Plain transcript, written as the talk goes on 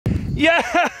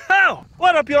Yeah!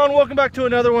 What up, y'all, and welcome back to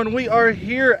another one. We are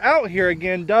out here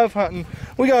again, dove hunting.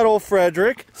 We got old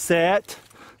Frederick. Set.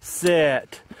 The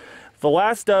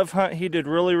last dove hunt, he did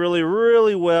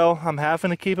really well. I'm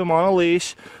having to keep him on a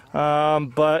leash,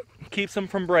 but keeps him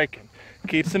from breaking.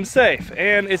 Keeps him safe,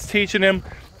 and it's teaching him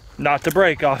not to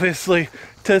break, obviously,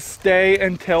 to stay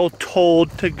until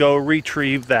told to go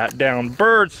retrieve that downed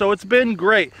bird. So it's been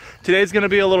great. Today's gonna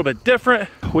be a little bit different.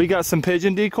 We got some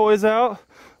pigeon decoys out.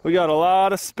 We got a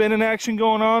lot of spinning action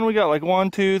going on. We got like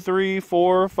 1, 2, 3,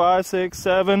 4, 5, 6,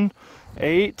 7,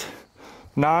 8,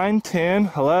 9,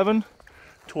 10, 11,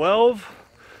 12.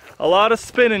 A lot of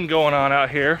spinning going on out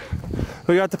here.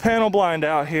 We got the panel blind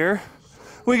out here.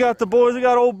 We got the boys. We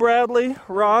got old Bradley,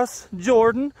 Ross,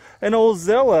 Jordan, and old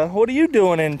Zilla. What are you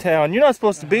doing in town? You're not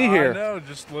supposed to be here. I know,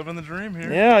 just living the dream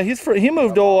here. Yeah, he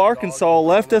moved to old Arkansas,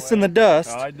 left us in the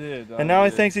dust. I did. And now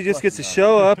he thinks he just gets to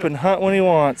show up and hunt when he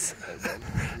wants.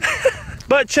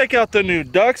 But check out the new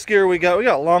DUX gear we got. We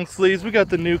got long sleeves. We got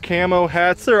the new camo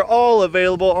hats. They're all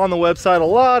available on the website. A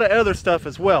lot of other stuff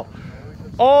as well.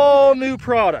 All new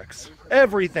products.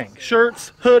 Everything.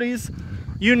 Shirts, hoodies,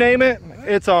 you name it,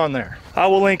 it's on there. I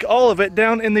will link all of it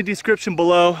down in the description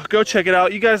below. Go check it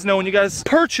out. You guys know when you guys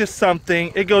purchase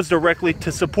something, it goes directly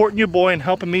to supporting your boy and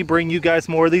helping me bring you guys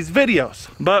more of these videos.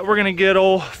 But we're gonna get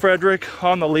old Frederick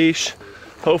on the leash.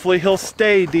 Hopefully he'll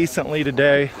stay decently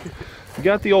today. We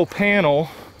got the old panel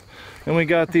and we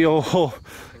got the old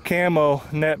camo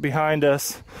net behind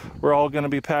us. We're all gonna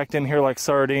be packed in here like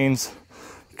sardines.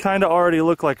 Kind of already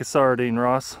look like a sardine,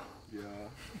 Ross.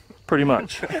 Pretty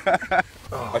much.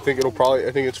 I think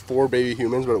it's for baby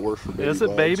humans, but it works for baby Is it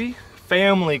bugs. Baby?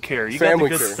 Family care. You Family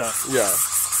got the good care. stuff. Yeah.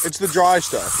 It's the dry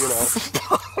stuff, you know.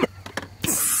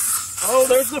 Oh,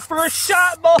 there's the first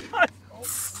shot, boy!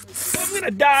 I'm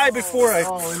gonna die before I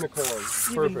in the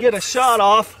corn. even get a shot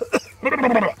off.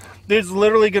 This is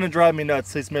literally gonna drive me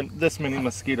nuts, this many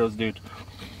mosquitoes, dude.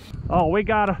 Oh, we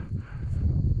gotta...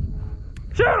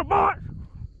 Shoot him, boy!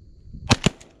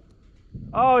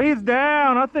 Oh, he's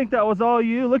down. I think that was all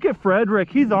you. Look at Frederick.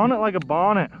 He's on it like a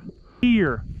bonnet.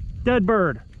 Here. Dead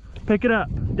bird. Pick it up.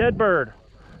 Dead bird.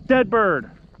 Dead bird.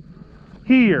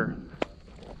 Here.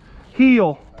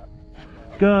 Heel.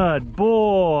 Good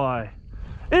boy.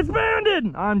 It's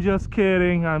banded. I'm just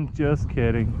kidding. I'm just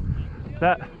kidding.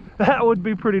 That would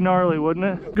be pretty gnarly, wouldn't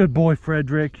it? Good boy,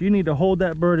 Frederick. You need to hold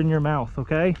that bird in your mouth,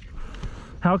 okay?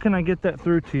 How can I get that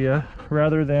through to you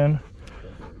rather than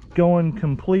going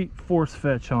complete force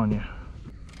fetch on you?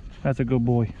 That's a good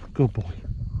boy. Good boy.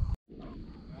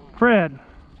 Fred.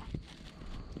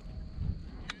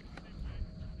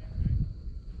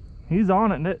 He's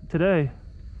on it today.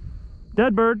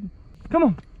 Dead bird. Come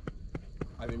on.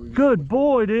 Good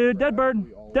boy, dude. Dead bird.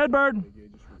 Dead bird.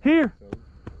 Here.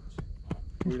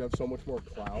 We'd have so much more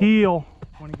clout. Heel.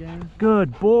 20 games.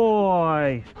 Good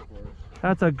boy.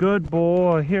 That's a good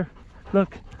boy. Here.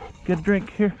 Look. Get a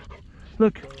drink. Here.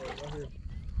 Look.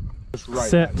 Right.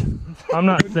 Sit. I'm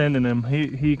not sending him.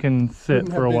 He can sit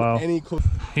for a while.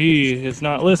 He is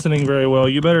not listening very well.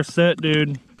 You better sit,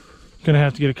 dude. Gonna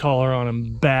have to get a collar on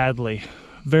him badly.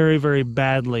 Very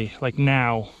badly. Like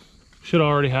now. Should have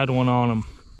already had one on him.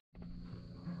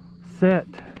 Sit.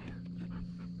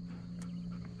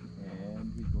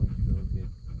 And he's going to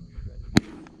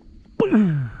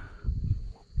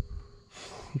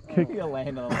go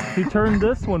get He turned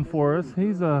this one for us.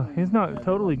 He's not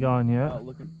totally gone yet.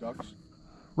 Look at ducks.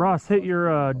 Ross, hit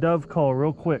your dove call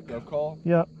real quick. Dove call?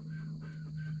 Yep.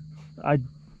 I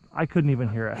couldn't even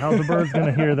hear it. How's the bird's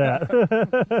gonna hear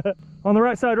that? On the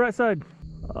right side, right side.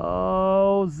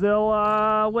 Oh,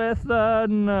 Zilla with the...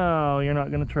 No, you're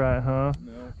not gonna try it, huh?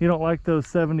 No. You don't like those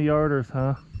 70-yarders,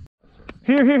 huh?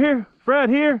 Here. Fred,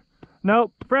 here.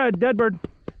 Nope. Fred, dead bird.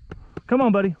 Come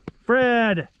on, buddy.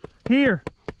 Fred, here.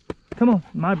 Come on,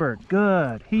 my bird.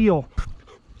 Good. Heel.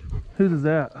 Whose is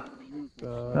that?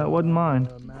 That wasn't mine.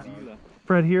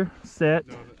 Fred, here. Set.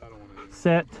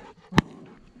 Set.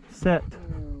 Set.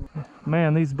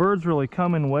 Man, these birds really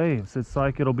come in waves. It's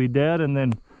like it'll be dead and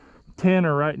then 10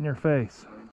 are right in your face.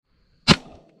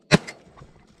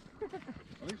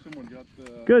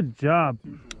 Good job.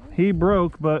 He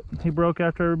broke, but he broke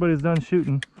after everybody's done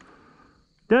shooting.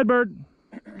 Dead bird.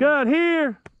 Good.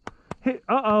 Here.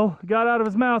 Uh-oh. Got out of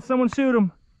his mouth. Someone shoot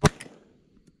him.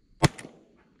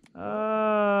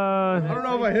 I don't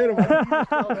know if I hit him.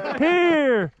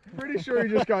 Here. Pretty sure he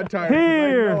just got tired.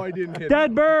 Here. No, I didn't hit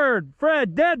Dead him. bird.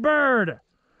 Fred, dead bird.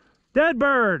 Dead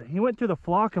bird. He went to the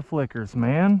flock of flickers,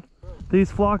 man.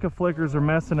 These flock of flickers are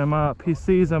messing him up. He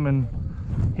sees them and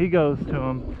he goes to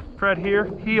them. Fred, here.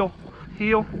 Heel.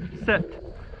 Heel. Set.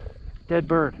 Dead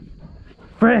bird.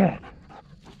 Fred.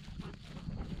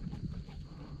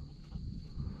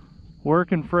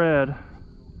 working Fred.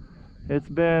 It's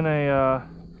been a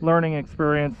learning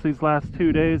experience these last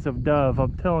 2 days of dove.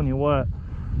 I'm telling you what,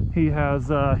 he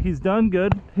has he's done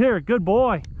good. Here, good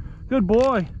boy, good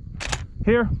boy.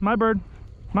 Here, my bird,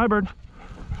 my bird.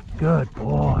 Good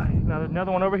boy.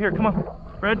 Another one over here. Come on,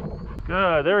 Fred.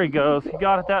 Good. There he goes. He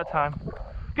got it that time.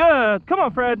 Good. Come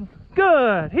on, Fred.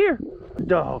 Good. Here,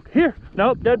 dog. Here.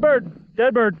 Nope. Dead bird.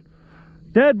 Dead bird.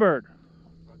 Dead bird.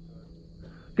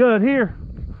 Good. Here.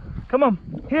 Come on.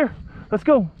 Here. Let's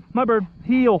go. My bird.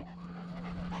 Heel.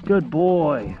 Good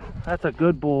boy. That's a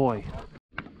good boy.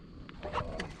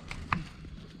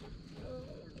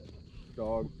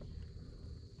 Dog.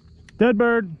 Dead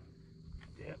bird.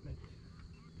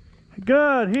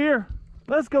 Good. Here.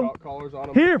 Let's go. Collars on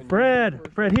 'em. Here,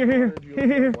 Fred. Fred, here.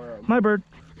 My bird.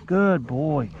 Good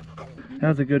boy. That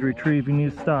was a good retrieve. You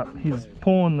need to stop. He's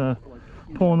pulling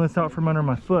this out from under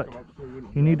my foot.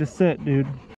 You need to sit, dude.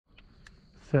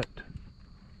 Sit.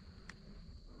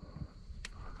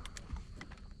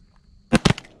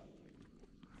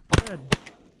 Good.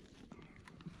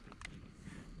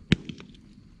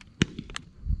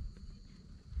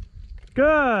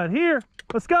 Good. Here.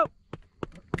 Let's go.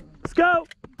 Let's go.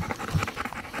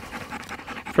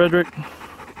 Frederick,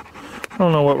 I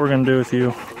don't know what we're gonna do with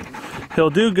you. He'll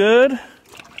do good.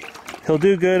 He'll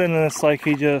do good, and then it's like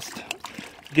he just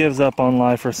gives up on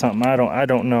life or something. I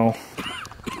don't know.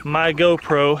 My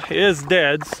GoPro is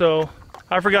dead, so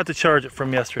I forgot to charge it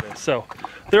from yesterday. So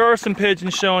there are some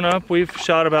pigeons showing up. We've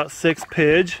shot about 6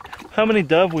 pigeons. How many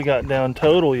dove we got down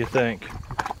total, you think?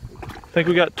 I think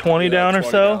we got 20 down or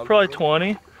so. Down. Probably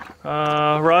 20.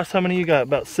 Ross, how many you got?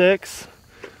 About 6?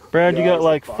 Brad, you got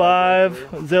like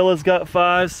 5. Zilla's got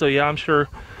 5. So yeah, I'm sure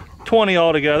 20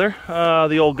 altogether.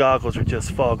 The old goggles are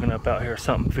just fogging up out here,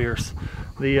 something fierce.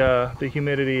 The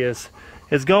humidity is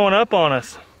going up on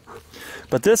us.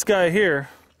 But this guy here,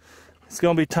 it's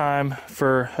gonna be time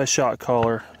for a shot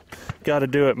caller. Got to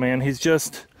do it, man. He'll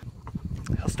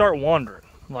start wandering.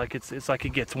 Like it's like he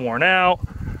gets worn out.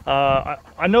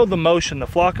 I know the motion. The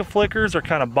flock of flickers are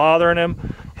kind of bothering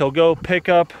him. He'll go pick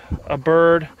up a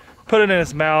bird, put it in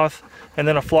his mouth, and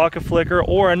then a flock of flicker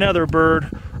or another bird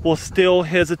will steal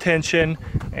his attention,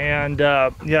 and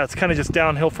yeah, it's kind of just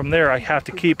downhill from there. I have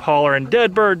to keep hollering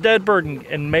dead bird,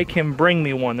 and make him bring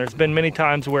me one. There's been many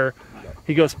times where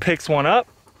he goes picks one up,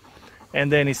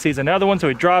 and then he sees another one, so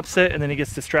he drops it, and then he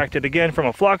gets distracted again from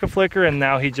a flock of flicker, and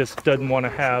now he just doesn't want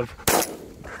to have.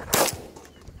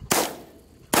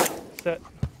 Set.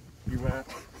 You went.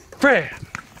 Fred.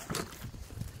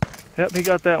 Yep, he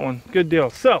got that one. Good deal.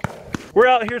 So we're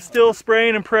out here still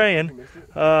spraying and praying.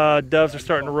 Doves are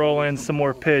starting to roll in some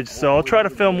more pigeons, so I'll try to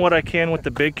film what I can with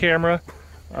the big camera,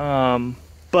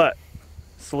 but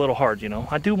it's a little hard, you know.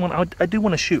 I do want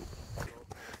to shoot.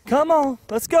 Come on,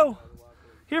 let's go.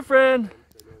 Here, Fred.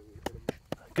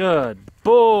 Good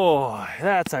boy.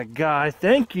 That's a guy.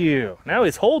 Thank you. Now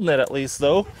he's holding it at least,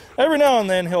 though. Every now and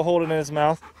then he'll hold it in his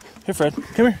mouth. Here, Fred.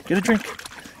 Come here. Get a drink.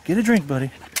 Get a drink,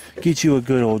 buddy. Get you a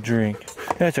good old drink.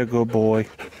 That's a good boy.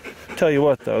 Tell you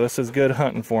what, though, this is good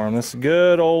hunting for him. This is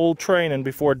good old training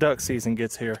before duck season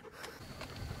gets here.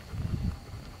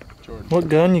 Jordan. What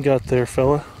gun you got there,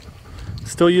 fella?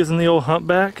 Still using the old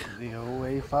humpback? The old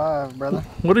A5, brother.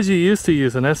 What did you used to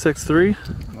use, an SX3?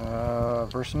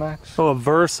 Versamax. Oh, a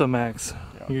Versamax.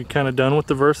 Yeah. You kind of done with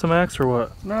the Versamax or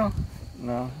what? No,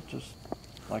 just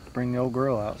like to bring the old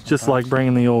girl out sometimes. Just like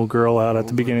bringing the old girl out at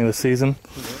the beginning of the season.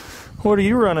 What are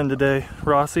you running today,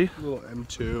 Rossi? A little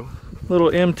M2. Little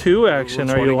M2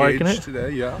 action. Are you liking it? Today,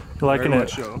 yeah. You liking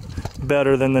it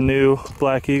better than the new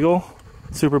Black Eagle?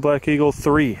 Super Black Eagle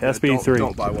 3, yeah, SB3.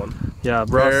 Don't buy one. Yeah,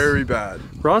 Ross. Very bad.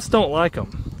 Ross don't like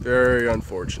them. Very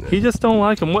unfortunate. He just don't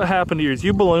like them. What happened to yours?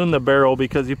 You ballooned the barrel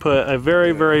because you put a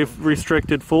very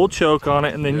restricted full choke on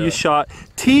it, and then you shot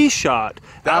T-shot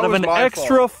out of an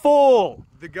extra full.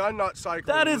 The gun not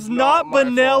cycling. That is not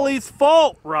Benelli's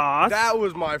fault, Ross. That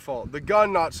was my fault. The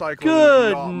gun not cycling.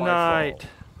 Good was not my night.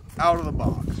 fault. Out of the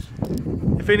box.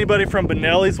 If anybody from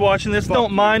Benelli's watching this,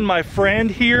 don't mind my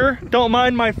friend here. Don't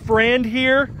mind my friend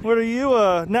here. What are you,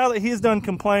 now that he's done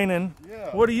complaining,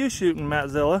 what are you shooting,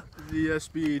 Mattzilla? The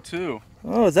SB2.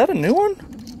 Oh, is that a new one?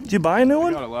 Did you buy a new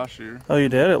one? I got it last year. Oh, you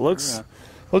did? It looks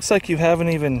like you haven't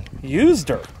even used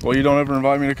her. Well, you don't ever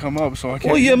invite me to come up, so I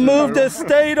can't. Well, you moved a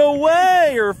state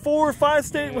away, or 4 or 5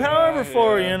 states, however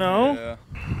far, you know. Yeah.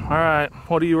 All right,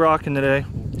 what are you rocking today?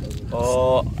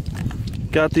 Oh,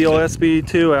 got the old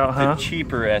SB2 out, huh? The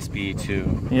cheaper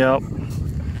SB2. Yep.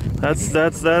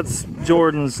 That's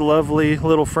Jordan's lovely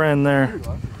little friend there.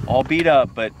 All beat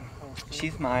up, but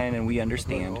she's mine and we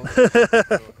understand.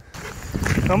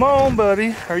 Come on,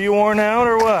 buddy. Are you worn out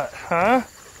or what? Huh?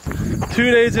 2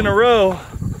 days in a row,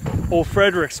 old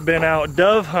Frederick's been out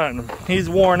dove hunting. He's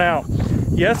worn out.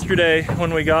 Yesterday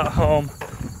when we got home,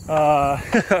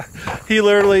 he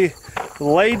literally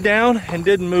laid down and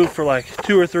didn't move for like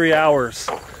 2 or 3 hours.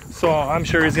 So I'm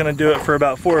sure he's gonna do it for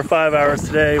about 4 or 5 hours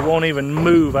today. Won't even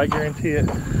move, I guarantee it.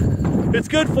 It's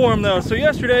good for him though. So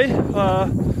yesterday,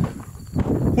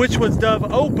 which was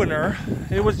dove opener,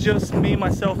 it was just me,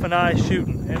 myself, and I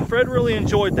shooting. And Fred really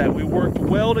enjoyed that. We worked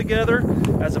well together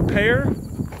as a pair.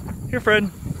 Here,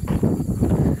 Fred.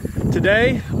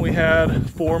 Today, we had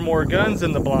 4 more guns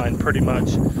in the blind, pretty much.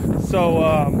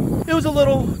 So, it was a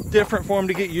little different for him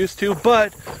to get used to,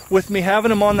 but with me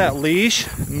having him on that leash,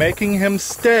 making him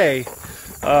stay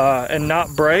and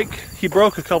not break, he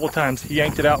broke a couple times. He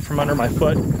yanked it out from under my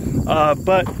foot.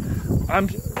 But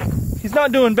he's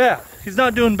not doing bad. He's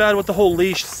not doing bad with the whole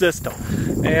leash system.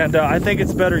 And I think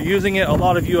it's better using it. A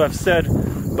lot of you have said,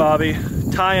 Bobby,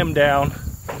 tie him down.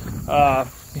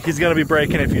 He's gonna be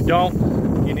breaking if you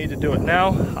don't. You need to do it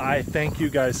now. I thank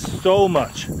you guys so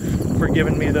much for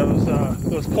giving me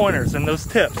those pointers and those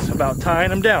tips about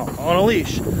tying him down on a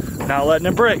leash, not letting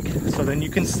him break. So then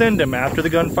you can send him after the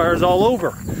gunfire's all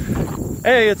over.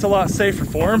 A, it's a lot safer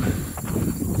for him,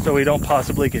 so he don't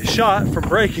possibly get shot from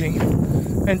breaking.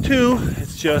 And 2,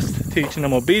 it's just teaching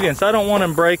him obedience. I don't want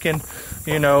him breaking,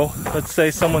 you know, let's say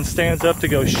someone stands up to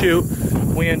go shoot.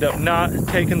 We end up not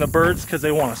taking the birds because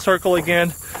they want to circle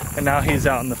again, and now he's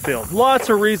out in the field. Lots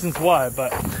of reasons why,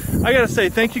 but I gotta say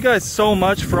thank you guys so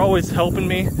much for always helping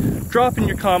me, dropping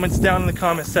your comments down in the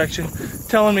comment section,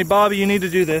 telling me, Bobby, you need to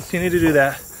do this, you need to do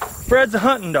that. Fred's a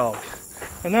hunting dog,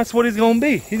 and that's what he's gonna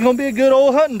be. He's gonna be a good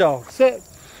old hunting dog. Sit,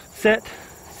 sit,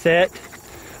 sit.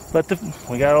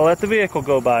 We gotta let the vehicle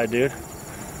go by, dude.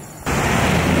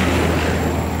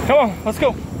 Come on, let's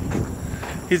go.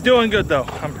 He's doing good though.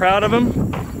 I'm proud of him,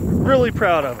 really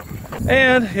proud of him.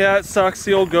 And yeah, it sucks,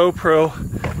 the old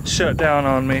GoPro shut down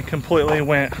on me, completely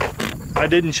went. I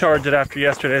didn't charge it after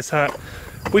yesterday's hunt.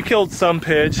 We killed some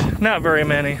pigeons, not very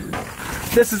many.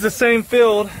 This is the same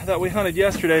field that we hunted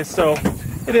yesterday, so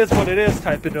it is what it is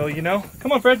type of deal, you know?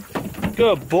 Come on, Fred.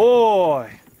 Good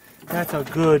boy. That's a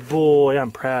good boy.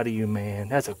 I'm proud of you, man.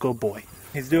 That's a good boy.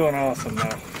 He's doing awesome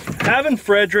though. Having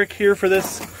Frederick here for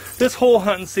this whole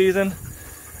hunting season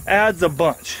adds a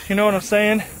bunch. You know what I'm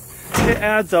saying? It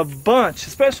adds a bunch,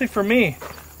 especially for me.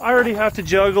 I already have to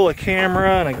juggle a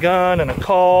camera and a gun and a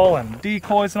call and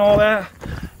decoys and all that.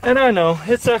 And I know,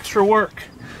 it's extra work.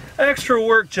 Extra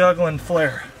work juggling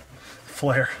Flare.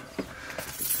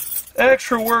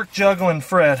 Extra work juggling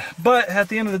Fred. But at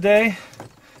the end of the day,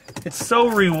 it's so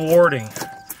rewarding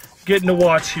getting to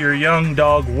watch your young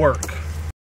dog work.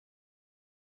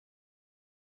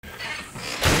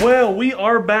 Well, we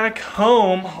are back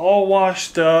home, all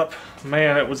washed up.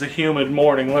 Man, it was a humid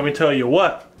morning, let me tell you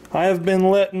what. I have been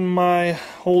letting my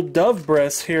old dove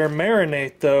breast here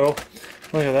marinate though.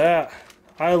 Look at that.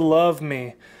 I love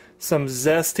me some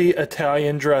zesty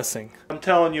Italian dressing. I'm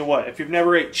telling you what, if you've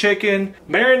never ate chicken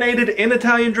marinated in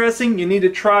Italian dressing, you need to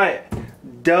try it.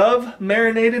 Dove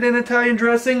marinated in Italian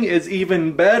dressing is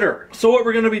even better. So what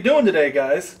we're going to be doing today,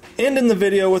 guys, ending the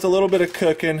video with a little bit of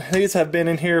cooking. These have been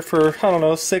in here for, I don't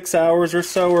know, 6 hours or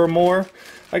so or more.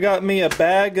 I got me a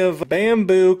bag of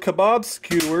bamboo kebab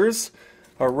skewers,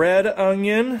 a red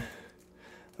onion,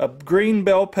 a green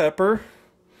bell pepper,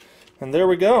 and there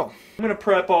we go. I'm going to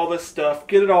prep all this stuff,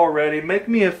 get it all ready, make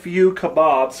me a few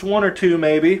kebabs, 1 or 2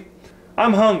 maybe.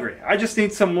 I'm hungry. I just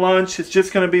need some lunch. It's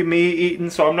just going to be me eating,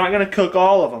 so I'm not going to cook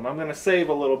all of them. I'm going to save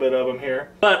a little bit of them here.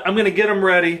 But I'm going to get them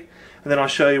ready, and then I'll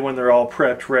show you when they're all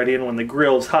prepped ready and when the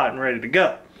grill's hot and ready to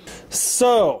go.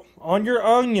 So, on your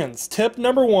onions, tip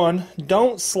number 1,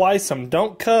 don't slice them.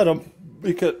 Don't cut them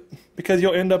because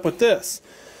you'll end up with this.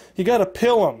 You got to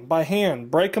peel them by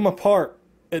hand. Break them apart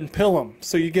and peel them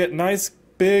so you get nice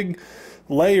big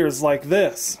layers like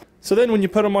this. So then when you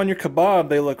put them on your kebab,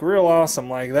 they look real awesome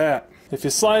like that. If you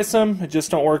slice them, it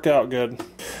just don't work out good.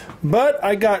 But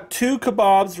I got 2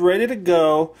 kebabs ready to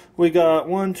go. We got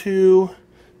 1, 2,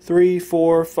 3,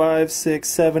 4, 5, 6,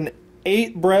 7,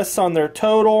 8 breasts on their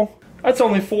total. That's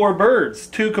only 4 birds.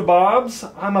 2 kebabs.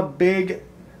 I'm a big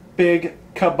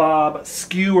kebab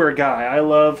skewer guy. I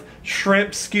love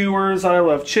shrimp skewers. I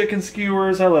love chicken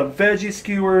skewers. I love veggie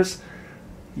skewers.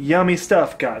 Yummy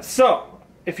stuff, guys. So,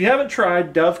 if you haven't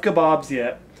tried Dove kebabs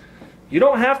yet, you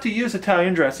don't have to use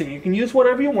Italian dressing. You can use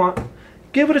whatever you want.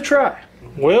 Give it a try.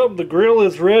 Well, the grill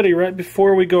is ready. Right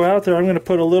before we go out there, I'm going to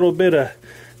put a little bit of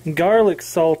garlic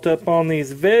salt up on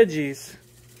these veggies.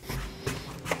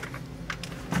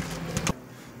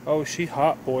 Oh, she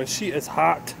hot, boy. She is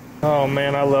hot. Oh,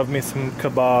 man, I love me some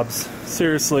kebabs.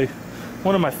 Seriously,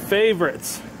 one of my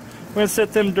favorites. I'm going to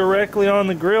set them directly on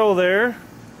the grill there.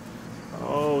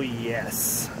 Oh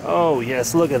yes. Oh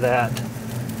yes, look at that.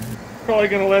 Probably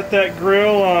going to let that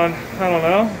grill on, I don't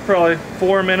know, probably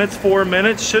 4 minutes. 4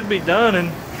 minutes. Should be done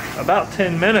in about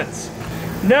 10 minutes.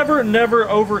 Never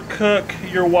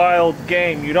overcook your wild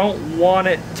game. You don't want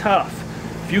it tough.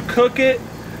 If you cook it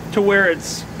to where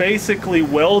it's basically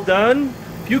well done,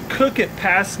 if you cook it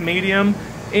past medium,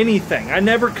 anything. I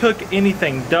never cook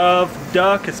anything. Dove,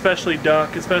 duck, especially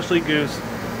goose,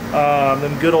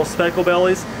 them good old speckle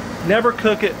bellies. Never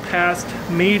cook it past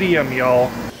medium, y'all.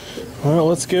 Well,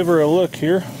 let's give her a look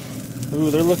here.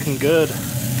 Ooh, they're looking good.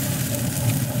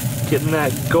 Getting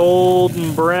that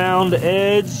golden browned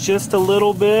edge just a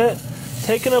little bit.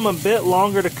 Taking them a bit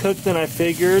longer to cook than I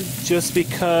figured, just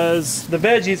because the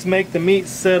veggies make the meat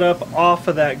sit up off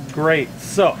of that grate.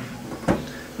 So,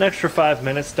 an extra 5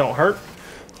 minutes don't hurt.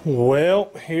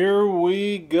 Well, here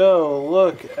we go.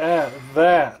 Look at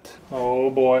that.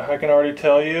 Oh boy, I can already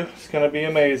tell you it's going to be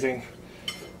amazing.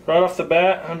 Right off the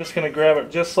bat, I'm just going to grab it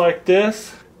just like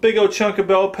this. Big old chunk of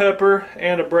bell pepper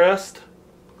and a breast.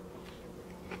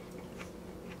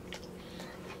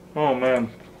 Oh man.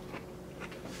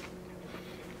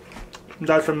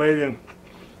 That's amazing.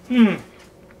 The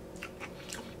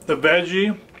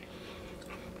veggie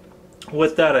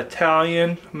with that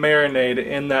Italian marinade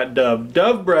in that dove.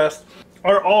 Dove breasts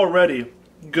are already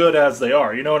good as they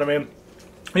are, you know what I mean?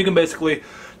 You can basically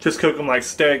just cook them like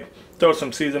steak, throw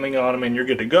some seasoning on them, and you're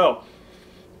good to go.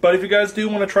 But if you guys do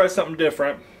want to try something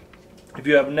different, if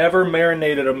you have never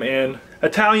marinated them in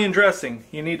Italian dressing,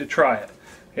 you need to try it.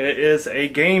 It is a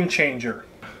game changer.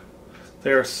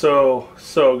 They're so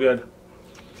good.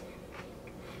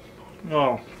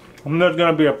 Oh, that's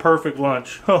gonna be a perfect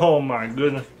lunch. Oh my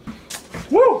goodness.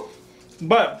 Woo!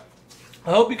 But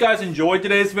I hope you guys enjoyed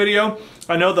today's video.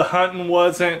 I know the hunting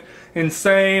wasn't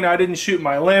insane. I didn't shoot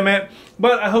my limit,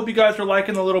 but I hope you guys are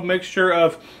liking the little mixture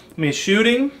of me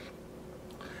shooting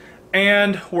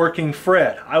and working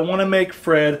Fred. I want to make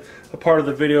Fred a part of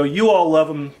the video. You all love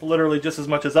him literally just as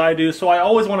much as I do, so I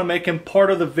always want to make him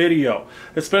part of the video,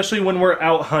 especially when we're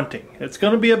out hunting. It's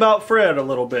going to be about Fred a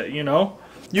little bit, you know?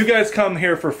 You guys come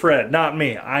here for Fred, not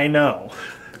me, I know.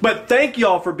 But thank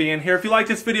y'all for being here. If you like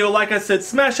this video, like I said,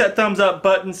 smash that thumbs up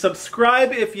button.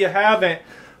 Subscribe if you haven't.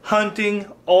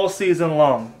 Hunting all season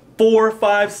long. 4,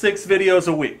 5, 6 videos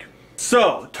a week.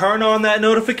 So, turn on that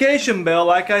notification bell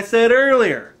like I said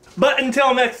earlier. But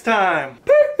until next time,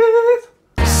 peace!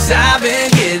 I've been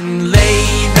getting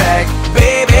laid back,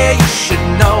 baby, you should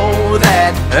know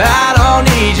that I don't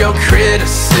need your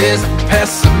criticism,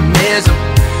 pessimism.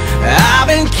 I've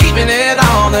been keeping it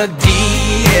on the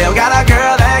DL, got a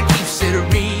girl